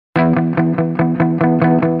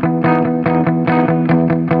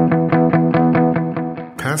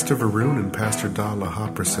Pastor Varun and Pastor Dala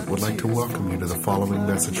Hopperset would like to welcome you to the following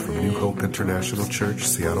message from New Hope International Church,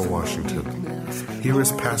 Seattle, Washington. Here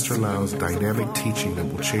is Pastor Lau's dynamic teaching that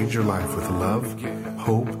will change your life with love,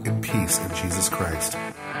 hope, and peace in Jesus Christ.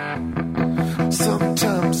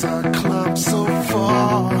 Sometimes I climb so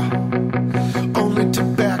far, only to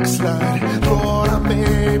backslide. Lord, I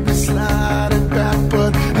may be sliding back,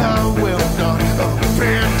 but I will not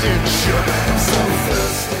abandon you. I'm so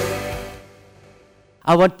thirsty.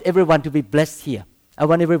 I want everyone to be blessed here. I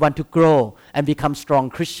want everyone to grow and become strong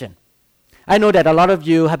Christian. I know that a lot of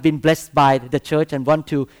you have been blessed by the church and want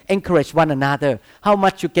to encourage one another. How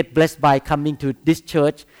much you get blessed by coming to this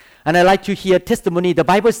church. And I like to hear testimony. The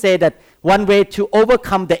Bible says that one way to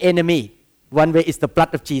overcome the enemy, one way is the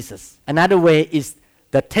blood of Jesus. Another way is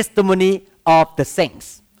the testimony of the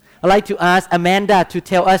saints. I'd like to ask Amanda to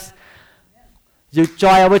tell us, you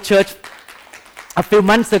joined our church a few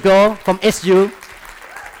months ago from SU,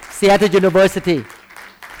 Seattle University.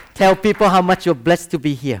 Tell people how much you're blessed to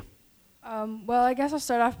be here. Well, I guess I'll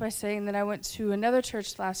start off by saying that I went to another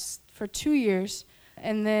church for 2 years.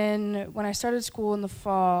 And then when I started school in the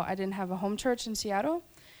fall, I didn't have a home church in Seattle.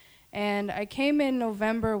 And I came in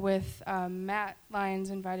November with Matt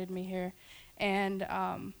Lyons invited me here. And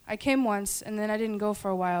I came once, and then I didn't go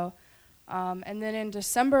for a while. And then in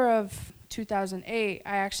December of 2008,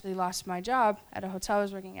 I actually lost my job at a hotel I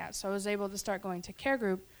was working at. So I was able to start going to care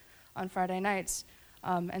group on Friday nights.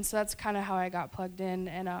 And so that's kind of how I got plugged in.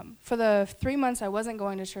 And for the 3 months I wasn't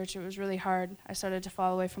going to church, it was really hard. I started to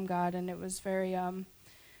fall away from God, and it was very,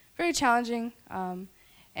 very challenging.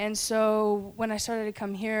 And so when I started to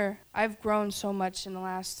come here, I've grown so much in the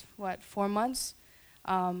last, 4 months,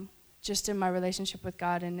 just in my relationship with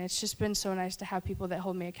God. And it's just been so nice to have people that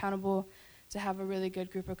hold me accountable, to have a really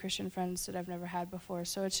good group of Christian friends that I've never had before.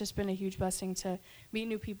 So it's just been a huge blessing to meet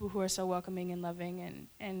new people who are so welcoming and loving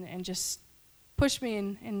and just push me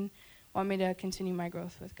and want me to continue my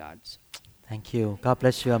growth with God. So. Thank you. God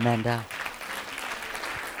bless you, Amanda.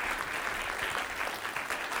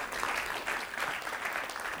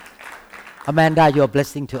 Amanda, you're a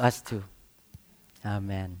blessing to us too.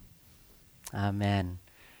 Amen. Amen.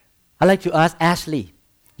 I'd like to ask Ashley,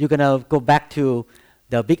 you're going to go back to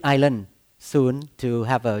the Big Island soon to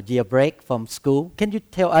have a year break from school. Can you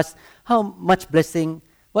tell us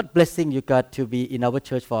what blessing you got to be in our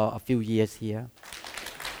church for a few years here?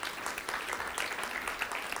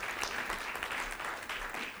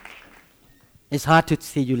 It's hard to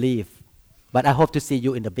see you leave, but I hope to see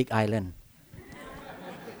you in the Big Island.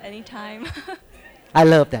 Anytime. I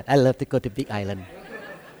love that. I love to go to Big Island.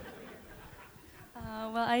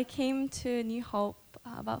 Well, I came to New Hope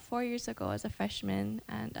about 4 years ago as a freshman,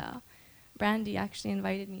 and Brandy actually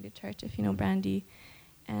invited me to church, if you know Brandy.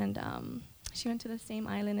 And she went to the same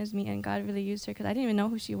island as me, and God really used her because I didn't even know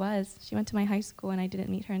who she was. She went to my high school, and I didn't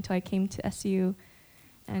meet her until I came to SU.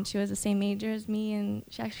 And she was the same major as me, and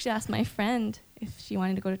she actually asked my friend if she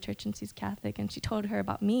wanted to go to church, and she's Catholic, and she told her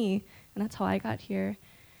about me, and that's how I got here.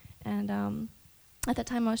 And at that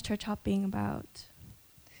time, I was church hopping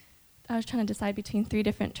I was trying to decide between 3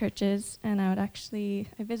 different churches, and I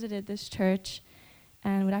visited this church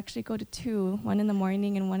and would actually go to 2, one in the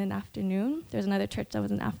morning and one in the afternoon. There's another church that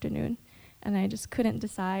was in the afternoon, and I just couldn't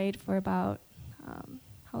decide for about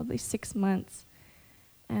probably 6 months.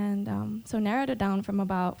 And so narrowed it down from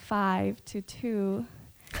about 5 to 2.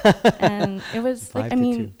 And it was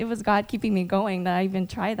it was God keeping me going that I even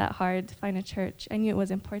tried that hard to find a church. I knew it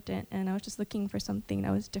was important, and I was just looking for something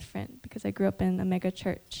that was different because I grew up in a mega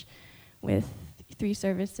church with 3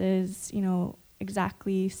 services,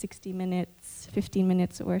 exactly 60 minutes, 15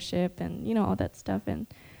 minutes of worship, and all that stuff. And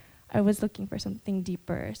I was looking for something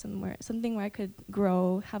deeper, something where I could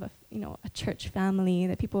grow, have a church family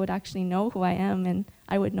that people would actually know who I am, and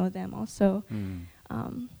I would know them also.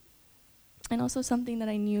 And also something that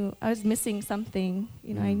I knew I was missing something.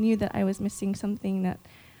 I knew that I was missing something that,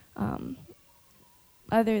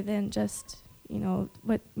 other than just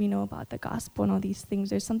what we know about the gospel and all these things.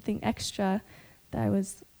 There's something extra that I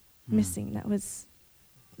was missing. That was,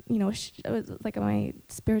 it was like my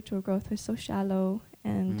spiritual growth was so shallow.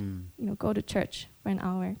 And go to church for an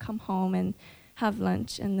hour, come home and have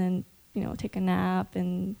lunch, and then take a nap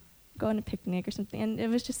and go on a picnic or something. And it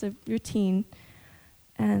was just a routine.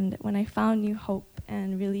 And when I found New Hope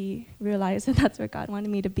and really realized that that's where God wanted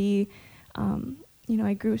me to be,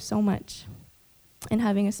 I grew so much. And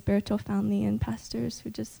having a spiritual family and pastors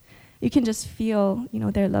who you can just feel,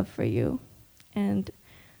 their love for you. And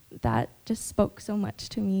that just spoke so much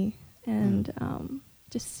to me. And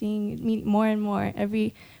just meeting more and more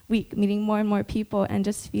every week, meeting more and more people and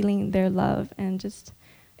just feeling their love. And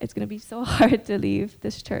it's going to be so hard to leave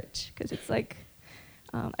this church because it's like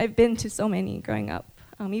I've been to so many growing up.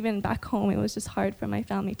 Even back home, it was just hard for my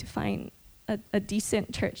family to find a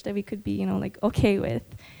decent church that we could be, like okay with.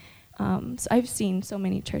 So I've seen so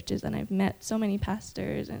many churches and I've met so many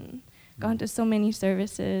pastors and gone to so many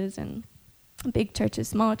services and big churches,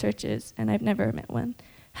 small churches, and I've never met one.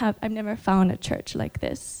 I've never found a church like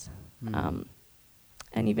this.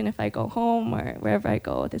 And even if I go home or wherever I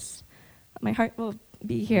go, my heart will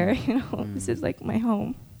be here. This is like my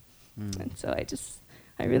home. And so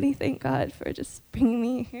I really thank God for just bringing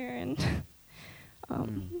me here and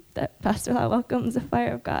that Pastor Lau welcomes the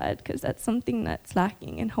fire of God, because that's something that's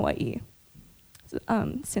lacking in Hawaii.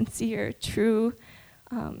 Sincere, true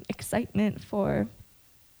excitement for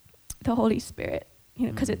the Holy Spirit,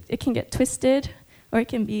 because it can get twisted or it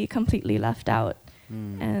can be completely left out.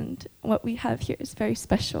 And what we have here is very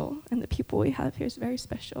special, and the people we have here is very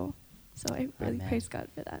special. So I really praise God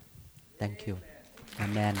for that. Thank you.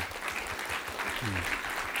 Amen.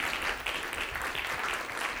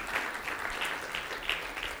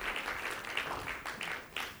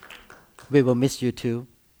 We will miss you too.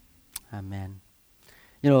 Amen.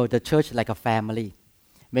 The church is like a family.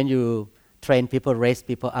 When you train people, raise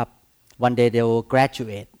people up, one day they will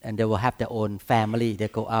graduate and they will have their own family. They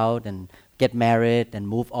go out and get married and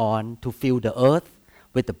move on to fill the earth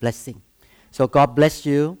with the blessing. So God bless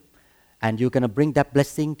you, and you're going to bring that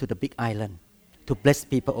blessing to the big island to bless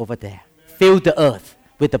people over there. Fill the earth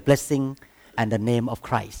with the blessing and the name of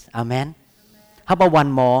Christ. Amen. How about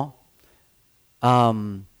one more?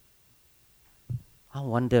 I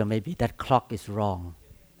wonder, maybe that clock is wrong.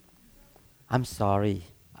 I'm sorry.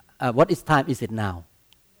 What time is it now?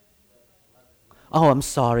 Oh, I'm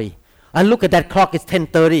sorry. I look at that clock, it's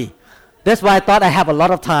 10:30. That's why I thought I have a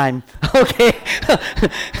lot of time. Okay.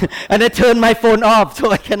 And I turned my phone off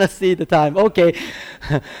so I cannot see the time. Okay.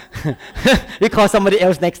 We call somebody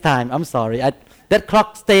else next time. I'm sorry. That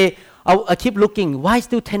clock I keep looking. Why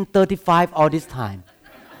still 10:35 all this time?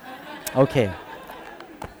 Okay.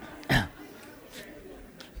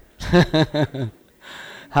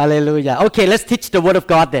 Hallelujah. Okay, let's teach the Word of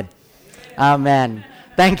God then. Amen.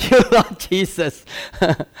 Thank you, Lord Jesus.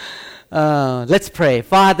 Let's pray.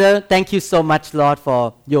 Father, thank you so much, Lord,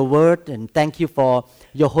 for your Word, and thank you for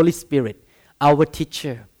your Holy Spirit, our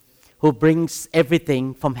teacher, who brings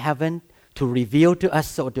everything from heaven to reveal to us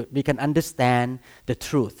so that we can understand the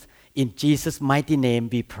truth. In Jesus' mighty name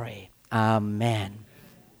we pray. Amen.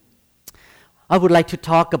 I would like to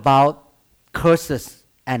talk about curses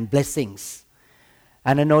and blessings.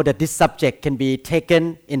 And I know that this subject can be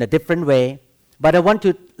taken in a different way, but I want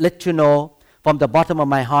to let you know from the bottom of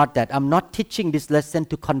my heart that I'm not teaching this lesson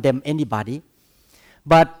to condemn anybody,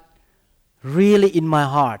 but really in my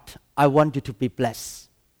heart, I want you to be blessed.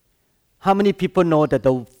 How many people know that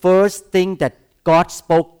the first thing that God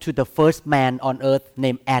spoke to the first man on earth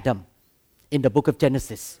named Adam in the book of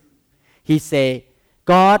Genesis? He said,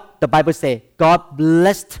 the Bible says, God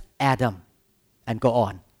blessed Adam. And go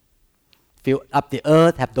on. Fill up the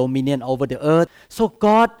earth, have dominion over the earth. So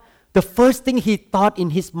God, the first thing He thought in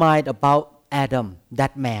His mind about Adam,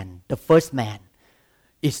 that man, the first man,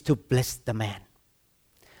 is to bless the man.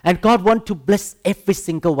 And God wants to bless every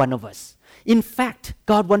single one of us. In fact,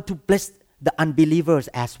 God wants to bless the unbelievers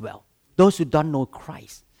as well, those who don't know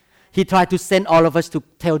Christ. He tried to send all of us to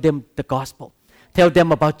tell them the gospel, tell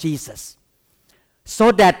them about Jesus,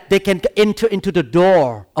 so that they can enter into the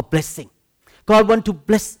door of blessing. God wants to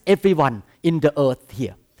bless everyone in the earth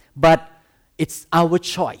here. But it's our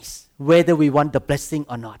choice whether we want the blessing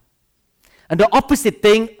or not. And the opposite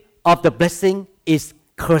thing of the blessing is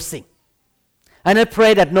cursing. And I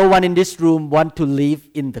pray that no one in this room wants to live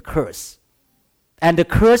in the curse. And the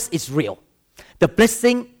curse is real. The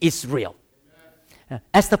blessing is real.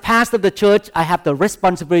 As the pastor of the church, I have the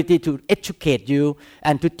responsibility to educate you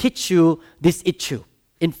and to teach you this issue.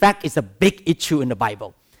 In fact, it's a big issue in the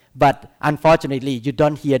Bible. But unfortunately, you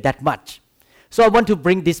don't hear that much. So I want to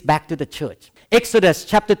bring this back to the church. Exodus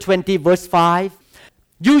chapter 20, verse 5.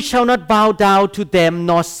 You shall not bow down to them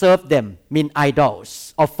nor serve them, mean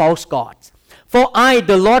idols or false gods. For I,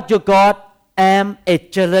 the Lord your God, am a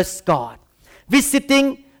jealous God,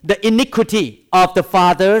 visiting the iniquity of the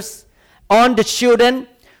fathers on the children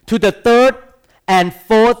to the third and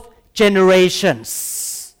fourth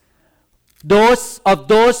generations, those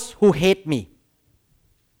who hate me.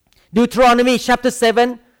 Deuteronomy chapter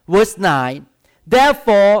 7, verse 9.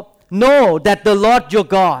 Therefore, know that the Lord your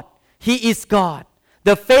God, He is God,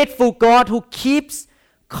 the faithful God who keeps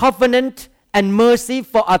covenant and mercy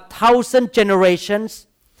for 1,000 generations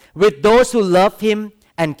with those who love Him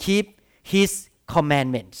and keep His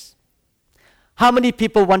commandments. How many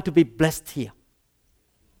people want to be blessed here?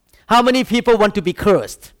 How many people want to be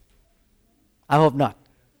cursed? I hope not.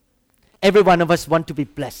 Every one of us want to be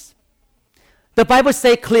blessed. The Bible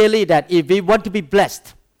says clearly that if we want to be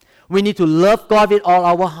blessed, we need to love God with all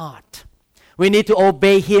our heart. We need to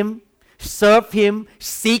obey Him, serve Him,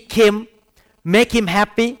 seek Him, make Him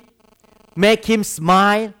happy, make Him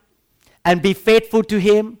smile, and be faithful to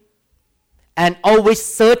Him, and always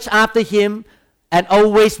search after Him, and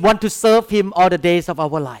always want to serve Him all the days of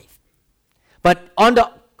our life. But on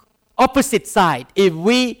the opposite side, if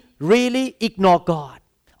we really ignore God,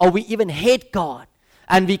 or we even hate God,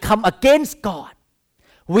 and we come against God,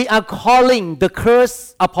 we are calling the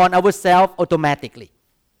curse upon ourselves automatically.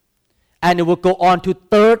 And it will go on to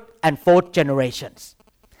third and fourth generations.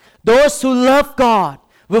 Those who love God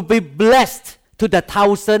will be blessed to the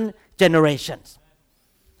 1,000 generations.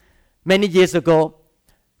 Many years ago,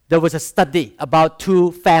 there was a study about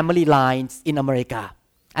 2 family lines in America.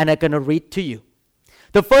 And I'm going to read to you.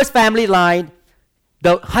 The first family line,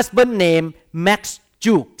 the husband named Max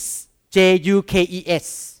Jukes,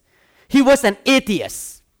 Jukes. He was an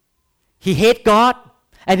atheist. He hated God,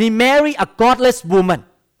 and he married a godless woman.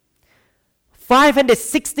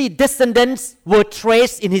 560 descendants were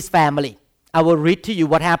traced in his family. I will read to you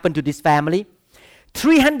what happened to this family.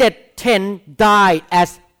 310 died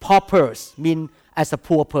as paupers, mean as a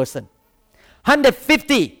poor person.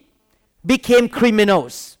 150 became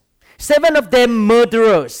criminals. 7 of them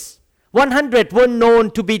murderers. 100 were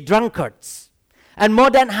known to be drunkards. And more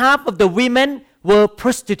than half of the women were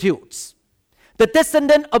prostitutes. The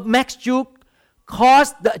descendant of Max Juke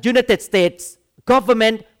cost the United States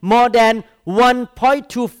government more than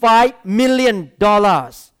 $1.25 million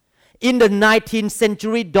in the 19th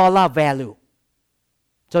century dollar value.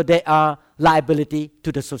 So they are liability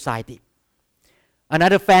to the society.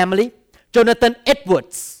 Another family, Jonathan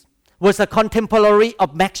Edwards, was a contemporary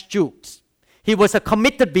of Max Jukes. He was a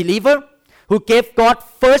committed believer who gave God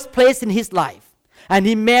first place in his life, and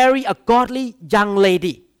he married a godly young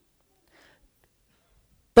lady.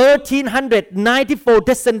 1,394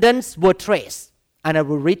 descendants were traced, and I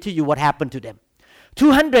will read to you what happened to them.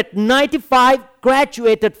 295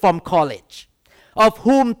 graduated from college, of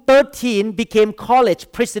whom 13 became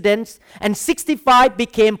college presidents and 65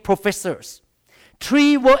 became professors.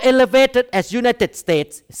 3 were elevated as United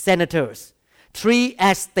States senators, 3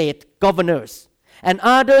 as state governors, and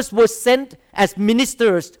others were sent as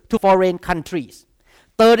ministers to foreign countries.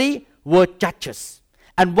 30 were judges,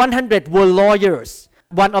 and 100 were lawyers.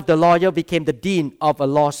 One of the lawyers became the dean of a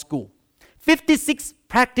law school. 56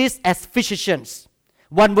 practiced as physicians.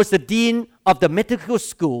 One was the dean of the medical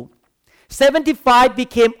school. 75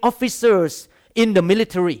 became officers in the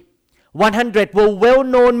military. 100 were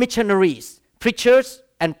well-known missionaries, preachers,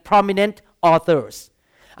 and prominent authors.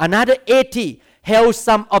 Another 80 held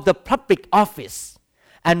some of the public office,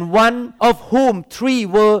 and one of whom 3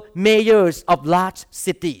 were mayors of large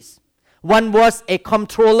cities. One was a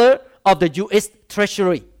comptroller of the U.S.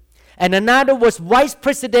 Treasury, and another was vice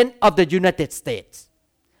president of the United States.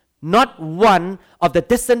 Not one of the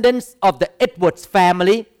descendants of the Edwards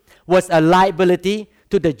family was a liability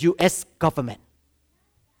to the U.S. government.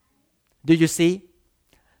 Do you see?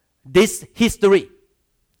 This history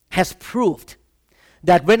has proved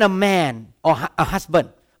that when a man or a husband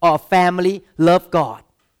or a family love God,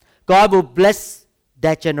 God will bless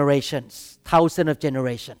their generations, thousands of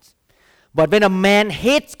generations. But when a man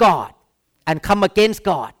hates God and come against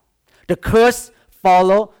God, the curse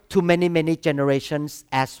follow to many, many generations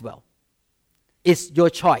as well. It's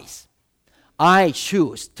your choice. I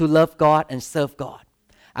choose to love God and serve God.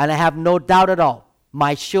 And I have no doubt at all,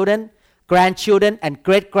 my children, grandchildren, and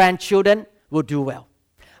great-grandchildren will do well.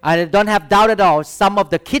 And I don't have doubt at all, some of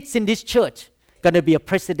the kids in this church going to be a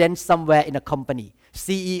president somewhere in a company,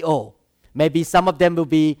 CEO. Maybe some of them will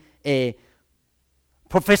be a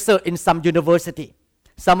professor in some university.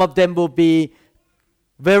 Some of them will be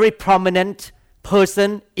very prominent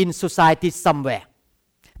person in society somewhere.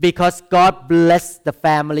 Because God bless the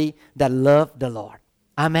family that love the Lord.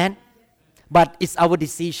 Amen? But it's our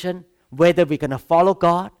decision whether we're going to follow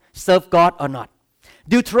God, serve God or not.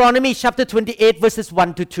 Deuteronomy chapter 28 verses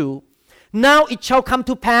 1 to 2. Now it shall come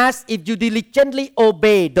to pass if you diligently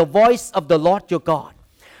obey the voice of the Lord your God,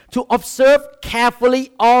 to observe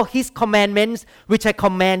carefully all His commandments which I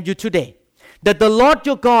command you today, that the Lord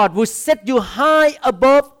your God will set you high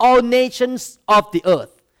above all nations of the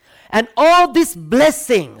earth. And all these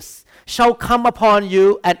blessings shall come upon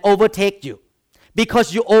you and overtake you,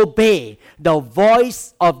 because you obey the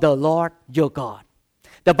voice of the Lord your God.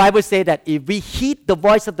 The Bible says that if we heed the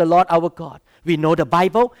voice of the Lord our God, we know the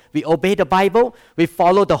Bible, we obey the Bible, we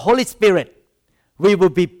follow the Holy Spirit, we will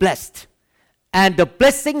be blessed. And the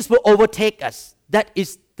blessings will overtake us. That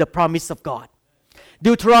is the promise of God.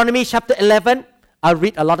 Deuteronomy chapter 11, I'll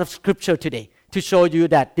read a lot of scripture today to show you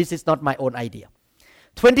that this is not my own idea.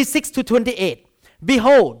 26 to 28.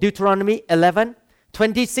 Behold, Deuteronomy 11,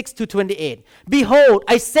 26 to 28. Behold,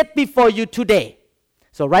 I set before you today.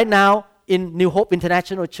 So right now in New Hope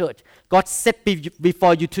International Church, God set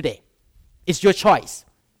before you today. It's your choice.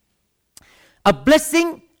 A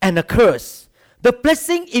blessing and a curse. The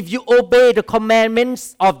blessing if you obey the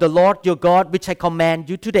commandments of the Lord your God, which I command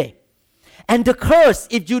you today. And the curse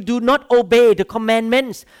if you do not obey the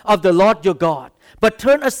commandments of the Lord your God, but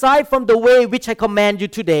turn aside from the way which I command you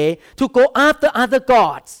today to go after other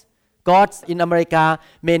gods. Gods in America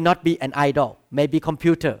may not be an idol, maybe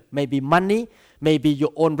computer, maybe money, maybe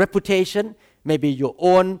your own reputation, maybe your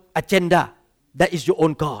own agenda. That is your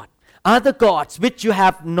own God. Other gods which you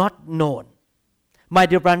have not known. My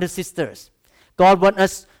dear brothers and sisters, God wants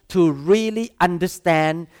us to really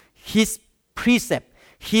understand His precept,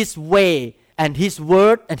 His way, and His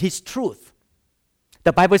word, and His truth.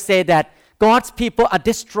 The Bible says that God's people are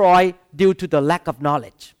destroyed due to the lack of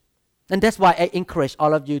knowledge. And that's why I encourage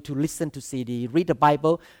all of you to listen to CD, read the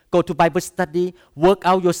Bible, go to Bible study, work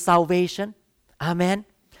out your salvation. Amen.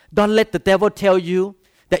 Don't let the devil tell you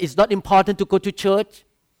that it's not important to go to church.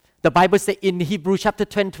 The Bible says in Hebrews chapter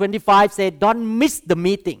 10, 25, say, don't miss the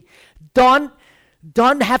meeting. Don't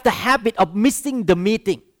have the habit of missing the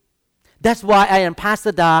meeting. That's why I and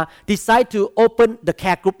Pastor Da decide to open the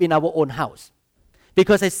care group in our own house.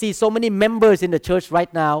 Because I see so many members in the church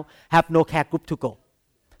right now have no care group to go.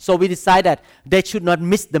 So we decided that they should not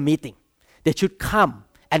miss the meeting. They should come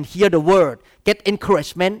and hear the word, get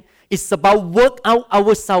encouragement. It's about work out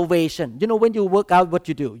our salvation. You know, when you work out, what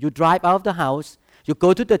you do? You drive out of the house, you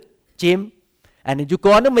go to the gym, and then you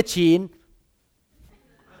go on the machine,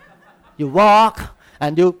 you walk,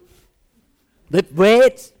 and you lift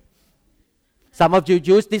weights. Some of you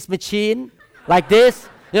use this machine like this.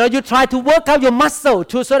 You know, you try to work out your muscle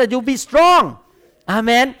so that you'll be strong.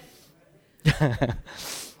 Amen.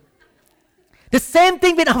 The same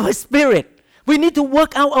thing with our spirit. We need to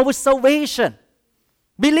work out our salvation.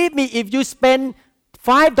 Believe me, if you spend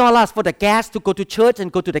 $5 for the gas to go to church and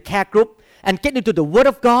go to the care group and get into the Word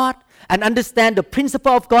of God and understand the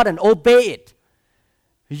principle of God and obey it,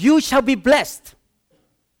 you shall be blessed.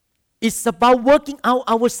 It's about working out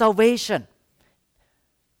our salvation.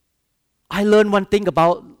 I learned one thing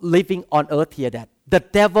about living on earth here, that the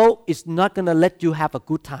devil is not going to let you have a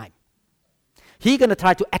good time. He's going to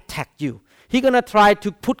try to attack you. He's going to try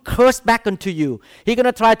to put curse back onto you. He's going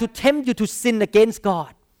to try to tempt you to sin against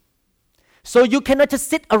God. So you cannot just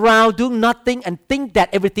sit around doing nothing and think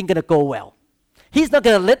that everything's going to go well. He's not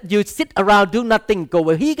going to let you sit around doing nothing go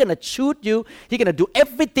well. He's going to shoot you. He's going to do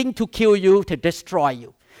everything to kill you, to destroy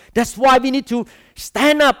you. That's why we need to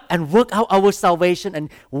stand up and work out our salvation. And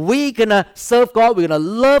we're going to serve God. We're going to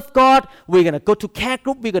love God. We're going to go to care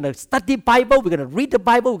group. We're going to study Bible. We're going to read the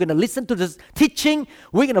Bible. We're going to listen to the teaching.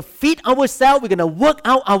 We're going to feed ourselves. We're going to work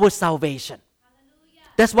out our salvation.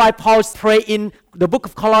 Hallelujah. That's why Paul prayed in the book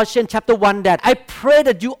of Colossians chapter 1 that I pray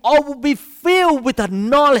that you all will be filled with the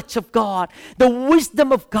knowledge of God, the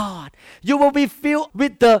wisdom of God. You will be filled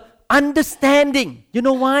with the understanding. You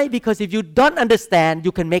know why? Because if you don't understand,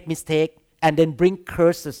 you can make mistakes and then bring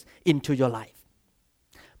curses into your life.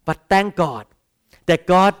 But thank God that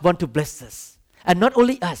God wants to bless us. And not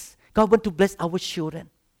only us, God wants to bless our children,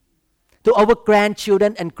 to our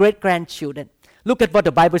grandchildren and great-grandchildren. Look at what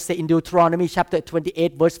the Bible says in Deuteronomy chapter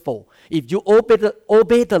 28 verse 4. If you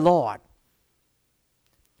obey the Lord,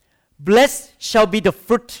 blessed shall be the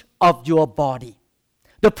fruit of your body,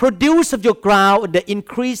 the produce of your ground, and the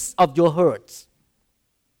increase of your herds.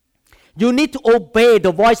 You need to obey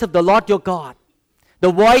the voice of the Lord your God.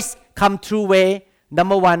 The voice come through way.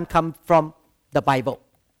 Number one, come from the Bible.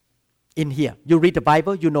 In here, you read the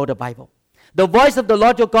Bible, you know the Bible. The voice of the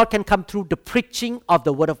Lord your God can come through the preaching of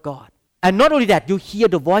the Word of God. And not only that, you hear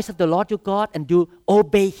the voice of the Lord your God and you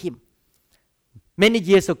obey Him. Many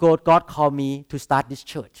years ago, God called me to start this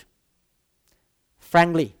church.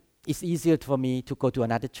 Frankly, it's easier for me to go to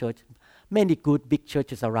another church. Many good big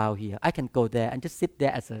churches around here. I can go there and just sit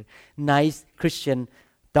there as a nice Christian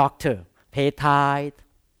doctor, pay tithe,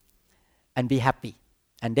 and be happy.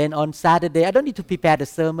 And then on Saturday, I don't need to prepare the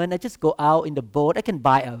sermon. I just go out in the boat. I can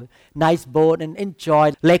buy a nice boat and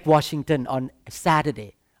enjoy Lake Washington on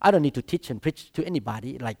Saturday. I don't need to teach and preach to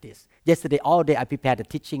anybody like this. Yesterday, all day, I prepared the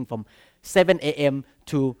teaching from 7 a.m.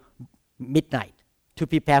 to midnight to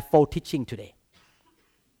prepare for teaching today.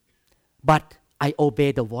 But I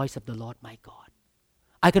obey the voice of the Lord my God.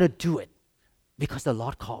 I'm going to do it because the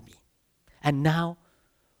Lord called me. And now,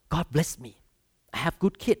 God bless me. I have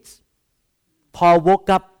good kids. Paul woke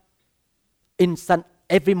up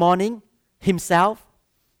every morning himself,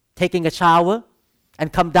 taking a shower,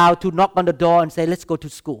 and come down to knock on the door and say, let's go to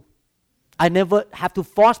school. I never have to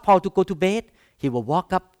force Paul to go to bed. He will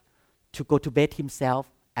walk up to go to bed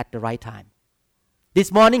himself at the right time.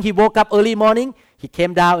 This morning, he woke up early morning. He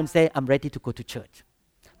came down and said, I'm ready to go to church.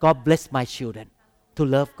 God bless my children to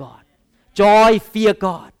love God. Joy, fear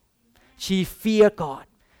God. She fear God.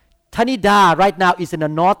 Tanida right now is in a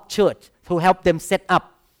North Church to help them set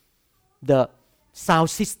up the sound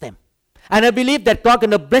system. And I believe that God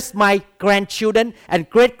going to bless my grandchildren and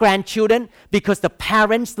great-grandchildren because the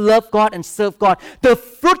parents love God and serve God. The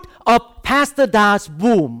fruit of Pastor Da's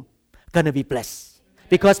womb going to be blessed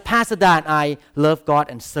because Pastor Da and I love God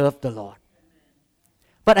and serve the Lord.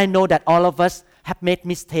 But I know that all of us have made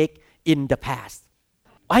mistakes in the past.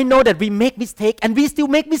 I know that we make mistakes and we still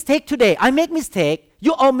make mistakes today. I make mistakes.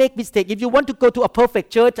 You all make mistakes. If you want to go to a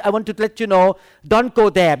perfect church, I want to let you know, don't go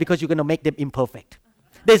there because you're going to make them imperfect.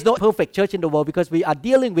 There's no perfect church in the world because we are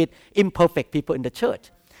dealing with imperfect people in the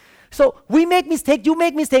church. So we make mistakes, you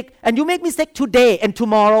make mistakes, and you make mistakes today and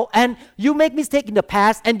tomorrow, and you make mistakes in the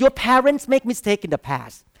past, and your parents make mistakes in the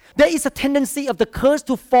past. There is a tendency of the curse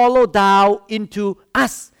to follow down into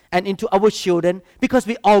us and into our children because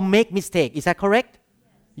we all make mistakes. Is that correct?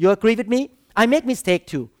 You agree with me? I make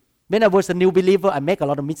mistakes too. When I was a new believer, I make a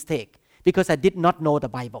lot of mistakes because I did not know the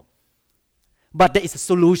Bible. But there is a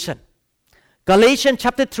solution. Galatians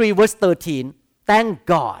chapter 3 verse 13, thank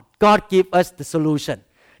God. God gave us the solution.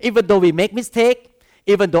 Even though we make mistakes,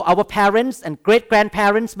 even though our parents and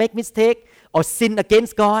great-grandparents make mistakes or sin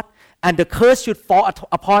against God, and the curse should fall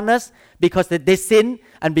upon us because they sin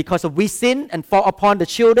and because of we sin and fall upon the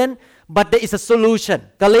children, but there is a solution.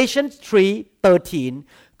 Galatians 3:13,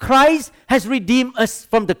 Christ has redeemed us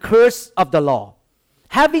from the curse of the law,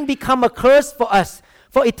 having become a curse for us.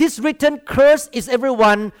 For it is written, cursed is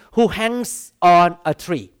everyone who hangs on a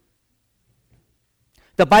tree.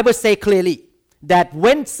 The Bible says clearly that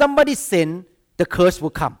when somebody sins, the curse will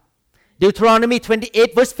come. Deuteronomy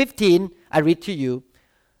 28 verse 15, I read to you.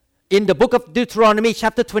 In the book of Deuteronomy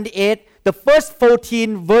chapter 28, the first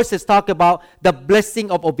 14 verses talk about the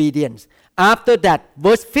blessing of obedience. After that,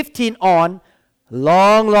 verse 15 on,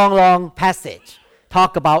 long passage,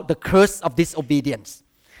 talk about the curse of disobedience.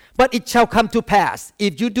 But it shall come to pass,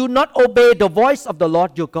 if you do not obey the voice of the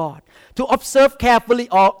Lord your God, to observe carefully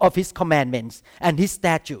all of his commandments and his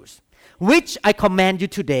statutes, which I command you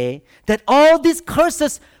today, that all these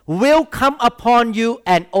curses will come upon you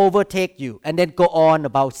and overtake you. And then go on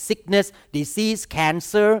about sickness, disease,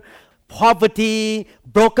 cancer, poverty,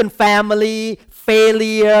 broken family,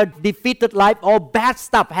 failure, defeated life. All bad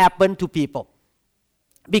stuff happened to people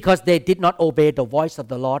because they did not obey the voice of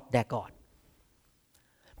the Lord their God.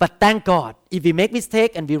 But thank God, if we make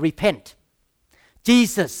mistake and we repent,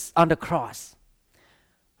 Jesus on the cross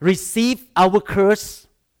received our curse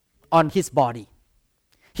on his body.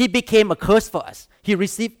 He became a curse for us. He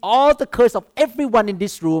received all the curse of everyone in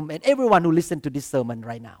this room and everyone who listened to this sermon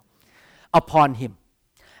right now upon him.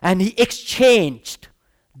 And he exchanged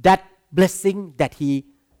that blessing that he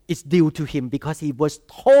is due to him because he was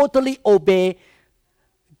totally obey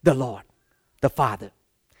the Lord, the Father.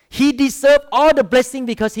 He deserved all the blessing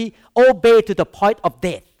because he obeyed to the point of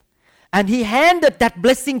death. And he handed that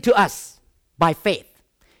blessing to us by faith.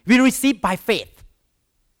 We receive by faith.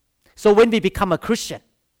 So when we become a Christian,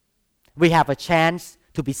 we have a chance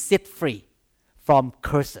to be set free from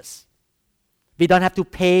curses. We don't have to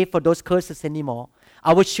pay for those curses anymore.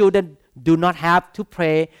 Our children do not have to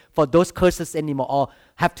pray for those curses anymore or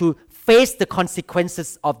have to face the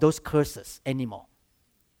consequences of those curses anymore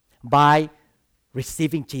by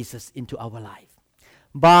receiving Jesus into our life,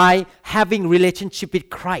 by having relationship with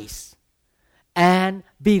Christ and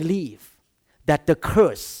believe that the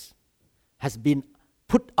curse has been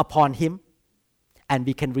put upon him and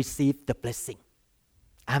we can receive the blessing.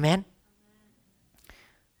 Amen.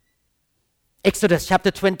 Exodus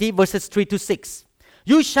chapter 20 verses 3-6.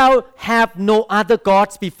 You shall have no other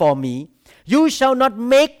gods before me. You shall not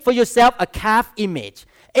make for yourself a calf image,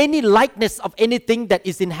 any likeness of anything that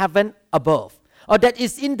is in heaven above, or that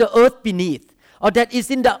is in the earth beneath, or that is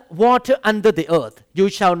in the water under the earth. You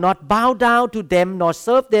shall not bow down to them nor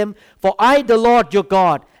serve them, for I, the Lord your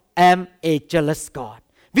God, am a jealous God,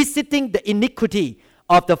 visiting the iniquity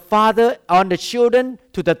of the father on the children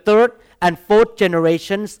to the third and fourth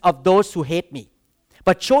generations of those who hate me,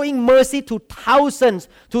 but showing mercy to thousands,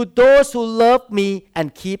 to those who love me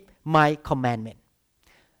and keep my commandment.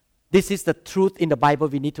 This is the truth in the Bible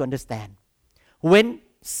we need to understand. When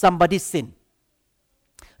somebody sins,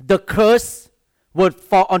 the curse would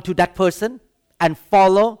fall onto that person and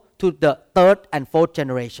follow to the third and fourth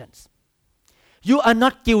generations. You are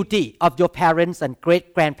not guilty of your parents' and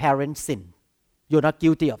great-grandparents' sin. You're not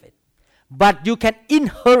guilty of it. But you can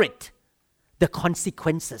inherit the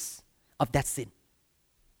consequences of that sin.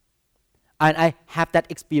 And I have that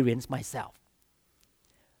experience myself.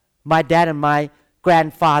 My dad and my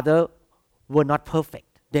grandfather were not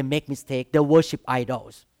perfect. They make mistakes. They worship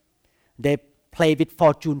idols. They play with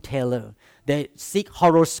fortune teller. They seek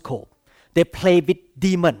horoscope. They play with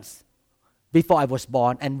demons before I was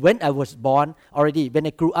born. And when I was born, already when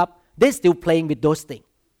I grew up, they're still playing with those things.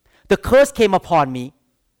 The curse came upon me.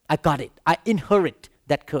 I got it. I inherit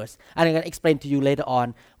that curse. And I'm going to explain to you later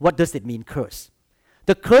on what does it mean, curse.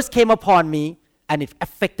 The curse came upon me and it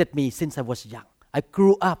affected me since I was young. I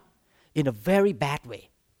grew up in a very bad way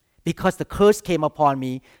because the curse came upon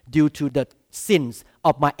me due to the sins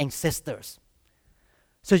of my ancestors.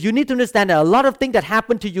 So you need to understand that a lot of things that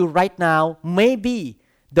happen to you right now may be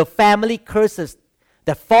the family curses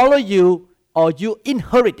that follow you, or you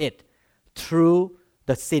inherit it through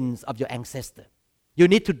the sins of your ancestor. You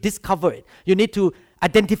need to discover it. You need to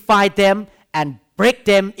identify them and break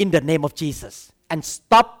them in the name of Jesus and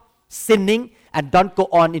stop sinning and don't go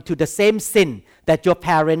on into the same sin that your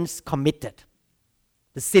parents committed.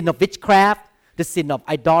 The sin of witchcraft, the sin of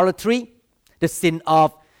idolatry, the sin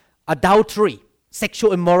of adultery,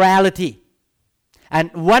 sexual immorality.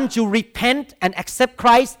 And once you repent and accept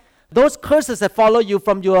Christ, those curses that follow you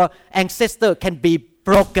from your ancestor can be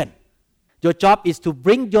broken. Your job is to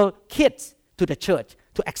bring your kids to the church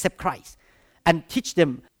to accept Christ and teach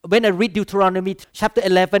them. When I read Deuteronomy chapter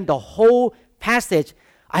 11, the whole passage,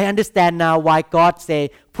 I understand now why God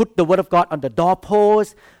say, put the word of God on the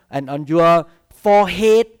doorpost and on your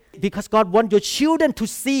forehead, because God wants your children to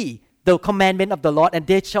see the commandment of the Lord and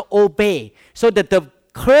they shall obey, so that the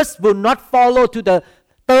curse will not follow to the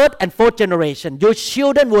third and fourth generation. Your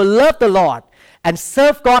children will love the Lord and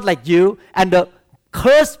serve God like you, and the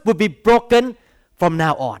curse will be broken from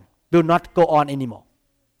now on. Will not go on anymore.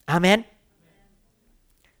 Amen?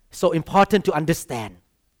 So important to understand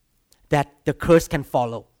that the curse can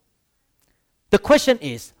follow. The question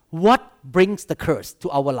is, what brings the curse to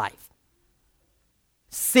our life?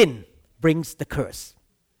 Sin brings the curse.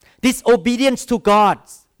 Disobedience to God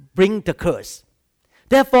brings the curse.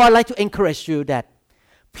 Therefore, I'd like to encourage you that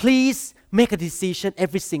please make a decision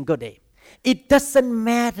every single day. It doesn't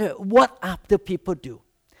matter what other people do.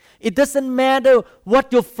 It doesn't matter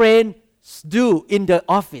what your friends do in the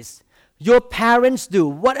office, your parents do,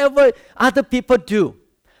 whatever other people do.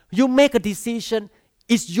 You make a decision.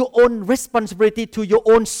 It's your own responsibility to your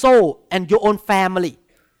own soul and your own family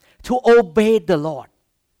to obey the Lord.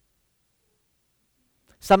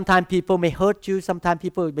 Sometimes people may hurt you. Sometimes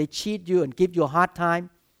people may cheat you and give you a hard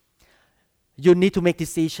time. You need to make a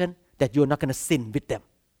decision that you're not going to sin with them.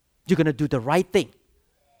 You're going to do the right thing.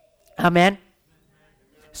 Amen?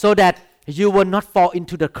 So that you will not fall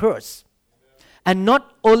into the curse. And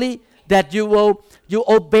not only that you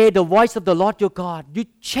obey the voice of the Lord your God. You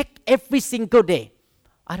check every single day.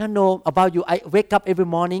 I don't know about you. I wake up every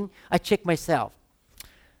morning. I check myself.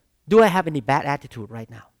 Do I have any bad attitude right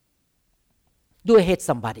now? Do I hate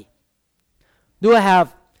somebody? Do I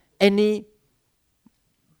have any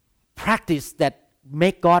practice that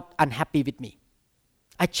make God unhappy with me?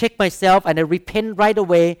 I check myself and I repent right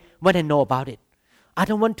away when I know about it. I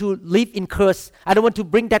don't want to live in curse. I don't want to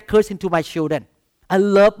bring that curse into my children. I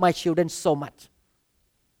love my children so much.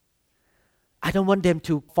 I don't want them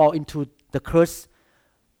to fall into the curse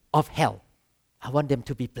of hell. I want them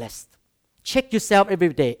to be blessed. Check yourself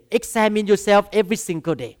every day. Examine yourself every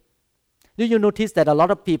single day. Do you notice that a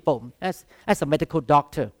lot of people, as a medical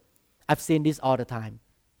doctor, I've seen this all the time,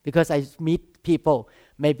 because I meet people,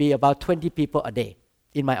 maybe about 20 people a day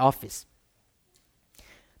in my office.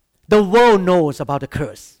 The world knows about the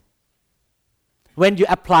curse. When you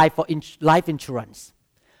apply for life insurance,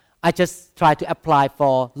 I just try to apply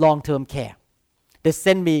for long-term care. They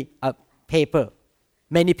send me a paper,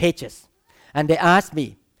 many pages, and they ask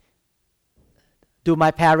me, do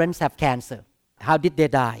my parents have cancer? How did they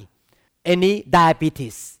die? Any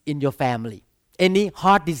diabetes in your family? Any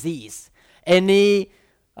heart disease? Any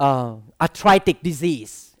arthritic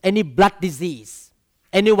disease? Any blood disease?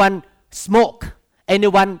 Anyone smoke?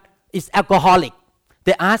 Anyone is alcoholic?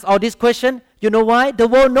 They ask all these questions. You know why? The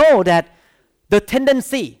world know that the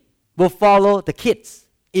tendency will follow the kids.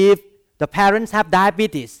 If the parents have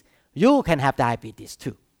diabetes, you can have diabetes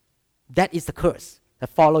too. That is the curse that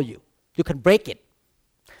follow you. You can break it.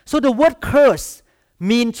 So the word curse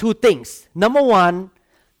means two things. Number one,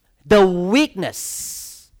 the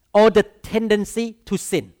weakness or the tendency to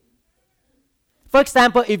sin. For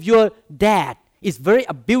example, if your dad is very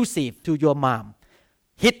abusive to your mom,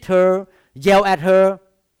 hit her, yell at her,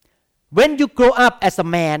 when you grow up as a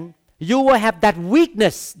man, you will have that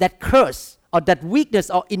weakness, that curse, or that weakness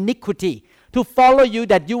or iniquity to follow you,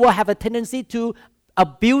 that you will have a tendency to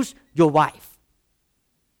abuse your wife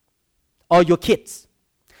or your kids.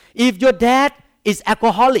 If your dad is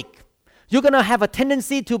alcoholic, you're going to have a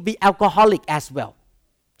tendency to be alcoholic as well.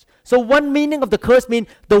 So one meaning of the curse means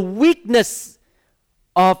the weakness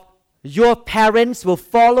of your parents will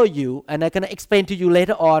follow you, and I'm going to explain to you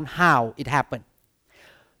later on how it happened.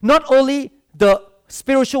 Not only the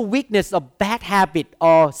spiritual weakness of bad habit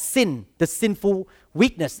or sin, the sinful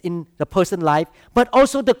weakness in the person's life, but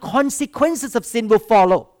also the consequences of sin will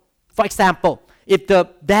follow. For example, if the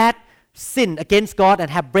dad sinned against God and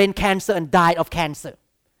have brain cancer and died of cancer,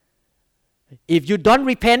 if you don't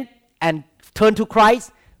repent and turn to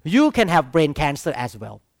Christ, you can have brain cancer as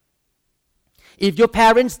well. If your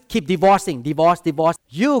parents keep divorcing, divorce,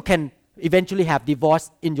 you can eventually have divorce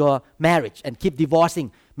in your marriage and keep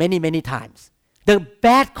divorcing many times. The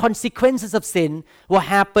bad consequences of sin will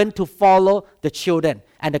happen to follow the children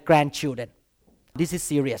and the grandchildren. This is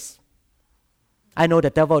serious. I know the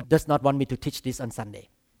devil does not want me to teach this on Sunday,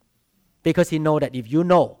 because he knows that if you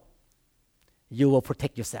know, you will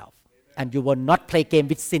protect yourself and you will not play game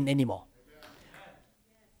with sin anymore.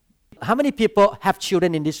 How many people have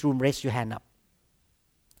children in this room? Raise your hand up.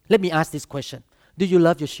 Let me ask this question. Do you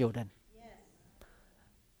love your children? Yes.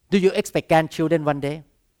 Do you expect grandchildren one day?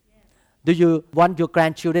 Yes. Do you want your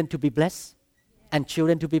grandchildren to be blessed? Yes. And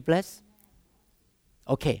children to be blessed?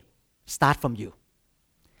 Okay, start from you.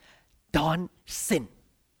 Don't sin.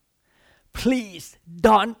 Please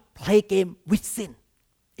don't play game with sin.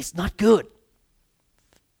 It's not good,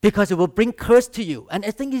 because it will bring curse to you. And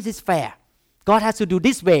I think this is fair. God has to do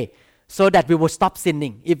this way so that we will stop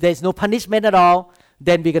sinning. If there's no punishment at all,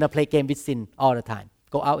 then we're going to play game with sin all the time.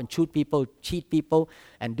 Go out and shoot people, cheat people,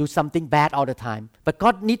 and do something bad all the time. But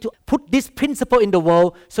God needs to put this principle in the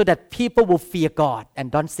world so that people will fear God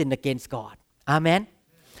and don't sin against God. Amen?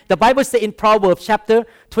 The Bible says in Proverbs chapter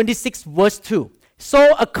 26 verse 2,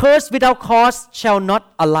 "So a curse without cause shall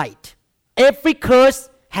not alight." Every curse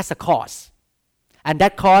has a cause, and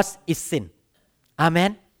that cause is sin.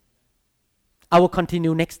 Amen? I will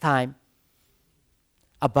continue next time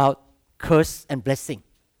about curse and blessing.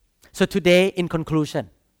 So today, in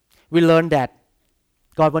conclusion, we learned that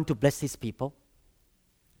God wants to bless His people.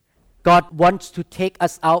 God wants to take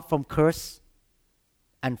us out from curse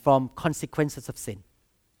and from consequences of sin.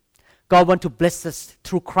 God wants to bless us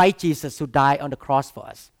through Christ Jesus, who died on the cross for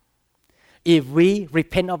us. If we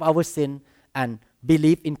repent of our sin and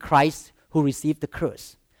believe in Christ, who received the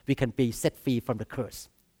curse, we can be set free from the curse.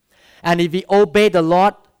 And if we obey the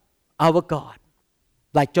Lord our God,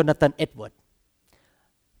 like Jonathan Edwards,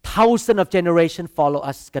 thousands of generations follow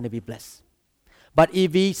us going to be blessed. But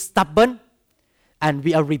if we stubborn and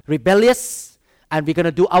we are rebellious and we're going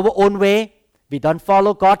to do our own way, we don't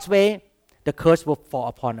follow God's way, the curse will fall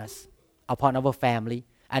upon us, upon our family,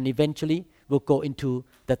 and eventually will go into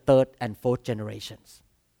the third and fourth generations.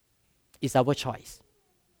 It's our choice.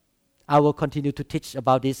 I will continue to teach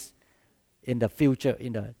about this in the future,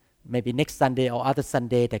 maybe next Sunday or other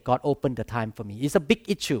Sunday that God opened the time for me. It's a big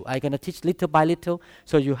issue. I'm going to teach little by little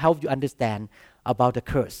so you help you understand about the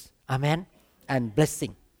curse. Amen? And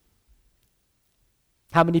blessing.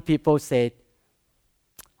 How many people say,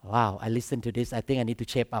 "Wow, I listened to this. I think I need to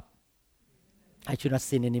shape up. I should not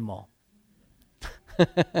sin anymore."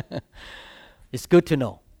 It's good to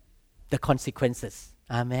know the consequences.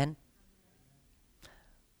 Amen?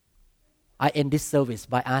 I end this service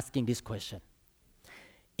by asking this question.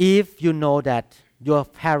 If you know that your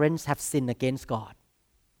parents have sinned against God,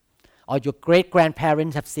 or your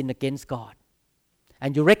great-grandparents have sinned against God,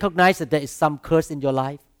 and you recognize that there is some curse in your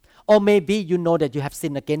life, or maybe you know that you have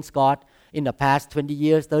sinned against God in the past 20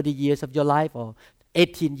 years, 30 years of your life, or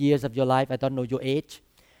 18 years of your life, I don't know your age,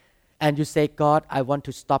 and you say, "God, I want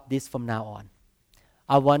to stop this from now on.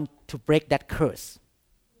 I want to break that curse.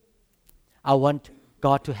 I want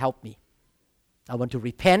God to help me. I want to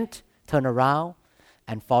repent, turn around,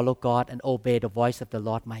 and follow God and obey the voice of the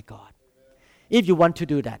Lord my God." If you want to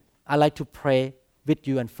do that, I'd like to pray with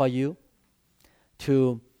you and for you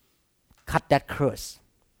to cut that curse.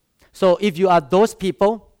 So if you are those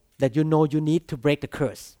people that you know you need to break the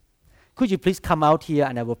curse, could you please come out here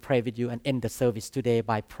and I will pray with you and end the service today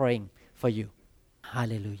by praying for you.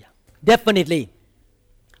 Hallelujah. Definitely,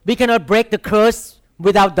 we cannot break the curse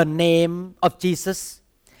without the name of Jesus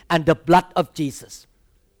and the blood of Jesus.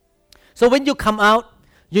 So when you come out,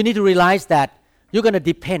 you need to realize that you're going to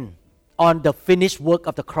depend on the finished work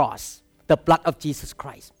of the cross, the blood of Jesus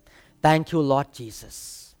Christ. Thank you, Lord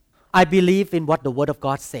Jesus. I believe in what the Word of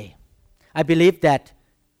God say. I believe that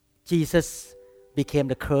Jesus became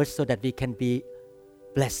the curse so that we can be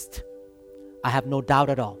blessed. I have no doubt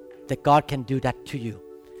at all that God can do that to you.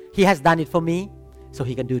 He has done it for me, so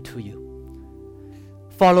He can do it to you.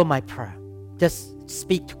 Follow my prayer. Just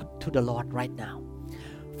speak to the Lord right now.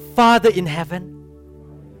 Father in heaven,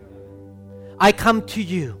 I come to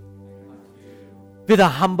you with a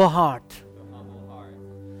humble heart.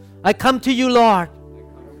 I come to you, Lord,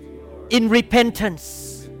 in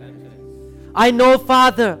repentance. I know,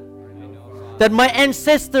 Father, that my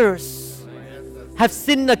ancestors have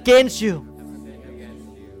sinned against you.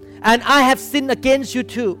 And I have sinned against you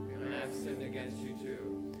too.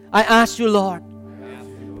 I ask you, Lord,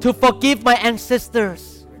 to forgive my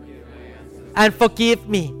ancestors and forgive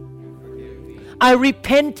me. I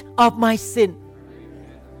repent of my sin.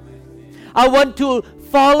 I want to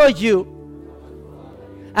follow you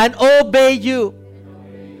and obey you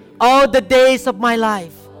all the days of my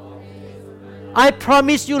life. I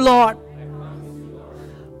promise you, Lord,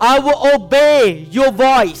 I will obey your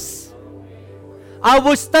voice. I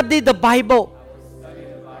will study the Bible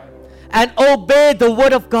and obey the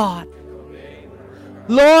Word of God.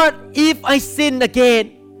 Lord, if I sin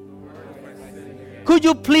again, could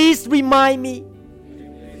you please remind me,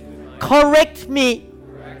 correct me.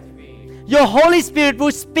 Your Holy Spirit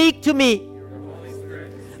will speak to me.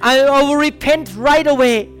 I will repent right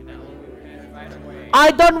away.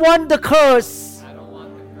 I don't want the curse.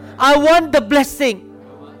 I want the blessing.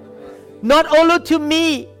 Not only to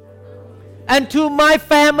me and to my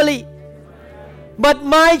family, but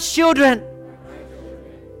my children,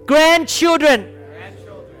 grandchildren,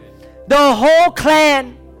 the whole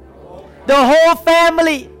clan, the whole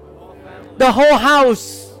family, the whole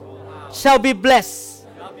house shall be blessed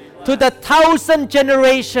to the 1,000th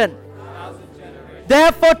generation.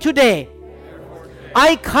 Therefore today,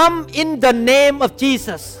 I come in the name of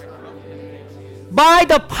Jesus, by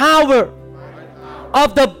the power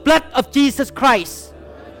of the blood of Jesus Christ,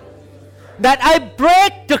 that I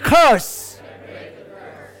break the curse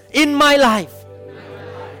in my life.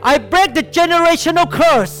 I break the generational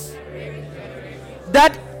curse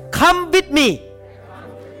that come with me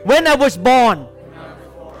when I was born.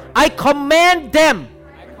 I command them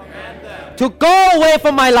to go away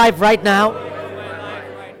from my life right now.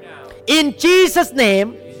 In Jesus'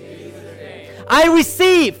 name, I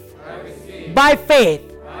receive by faith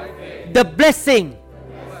the blessing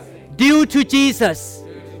due to Jesus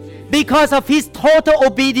because of His total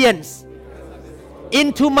obedience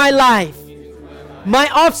into my life, my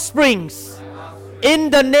offsprings, in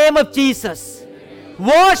the name of Jesus.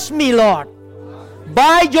 Wash me, Lord,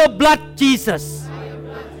 by your blood, Jesus.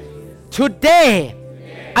 Today,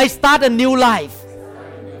 I start a new life,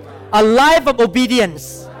 a life of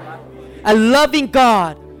obedience, and loving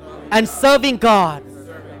God and serving God.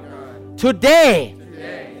 Today,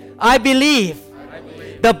 I believe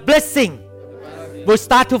the blessing will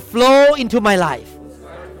start to flow into my life,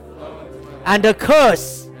 and the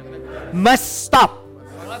curse must stop.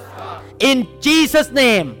 In Jesus'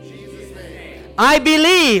 name, I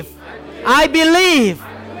believe. I believe.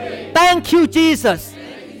 Thank you, Jesus.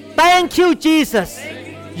 Thank you, Jesus.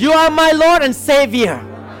 You are my Lord and Savior.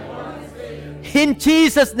 In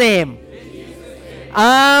Jesus' name.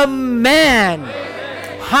 Amen.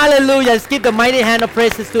 Hallelujah. Let's give the mighty hand of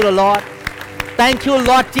praises to the Lord. Thank you,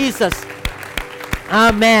 Lord Jesus.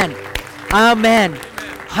 Amen. Amen.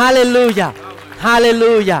 Hallelujah.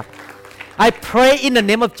 Hallelujah. I pray in the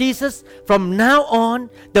name of Jesus, from now on,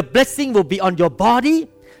 the blessing will be on your body,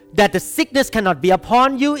 that the sickness cannot be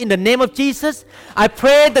upon you in the name of Jesus. I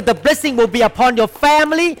pray that the blessing will be upon your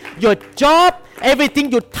family, your job,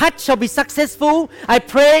 everything you touch shall be successful. I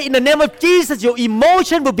pray in the name of Jesus, your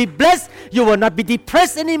emotion will be blessed. You will not be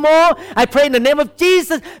depressed anymore. I pray in the name of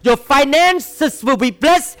Jesus, your finances will be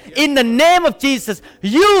blessed in the name of Jesus.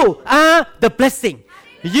 You are the blessing.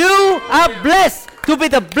 You are blessed to be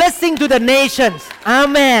the blessing to the nations.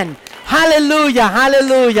 Amen. Hallelujah.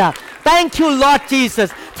 Hallelujah. Thank you, Lord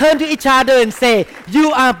Jesus. Turn to each other and say,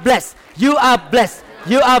 you are blessed. You are blessed.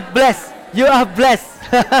 You are blessed. You are blessed.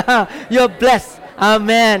 You're blessed.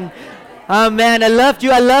 Amen. Amen. I loved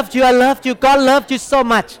you. I loved you. I loved you. God loved you so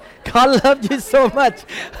much. God loved you so much.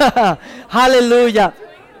 Hallelujah.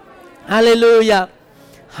 Hallelujah.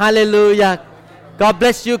 Hallelujah. God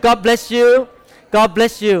bless you. God bless you. God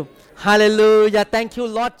bless you. Hallelujah. Thank you,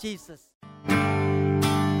 Lord Jesus.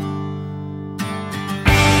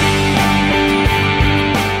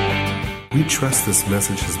 We trust this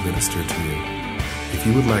message has ministered to you. If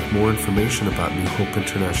you would like more information about New Hope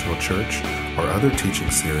International Church or other teaching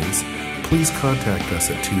series, please contact us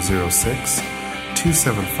at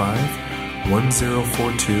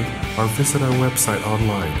 206-275-1042 or visit our website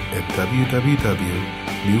online at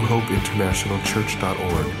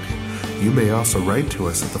www.newhopeinternationalchurch.org. You may also write to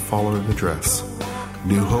us at the following address: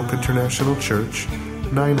 New Hope International Church,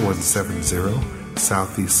 9170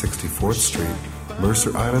 Southeast 64th Street,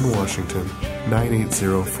 Mercer Island, Washington,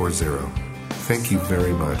 98040. Thank you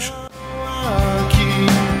very much.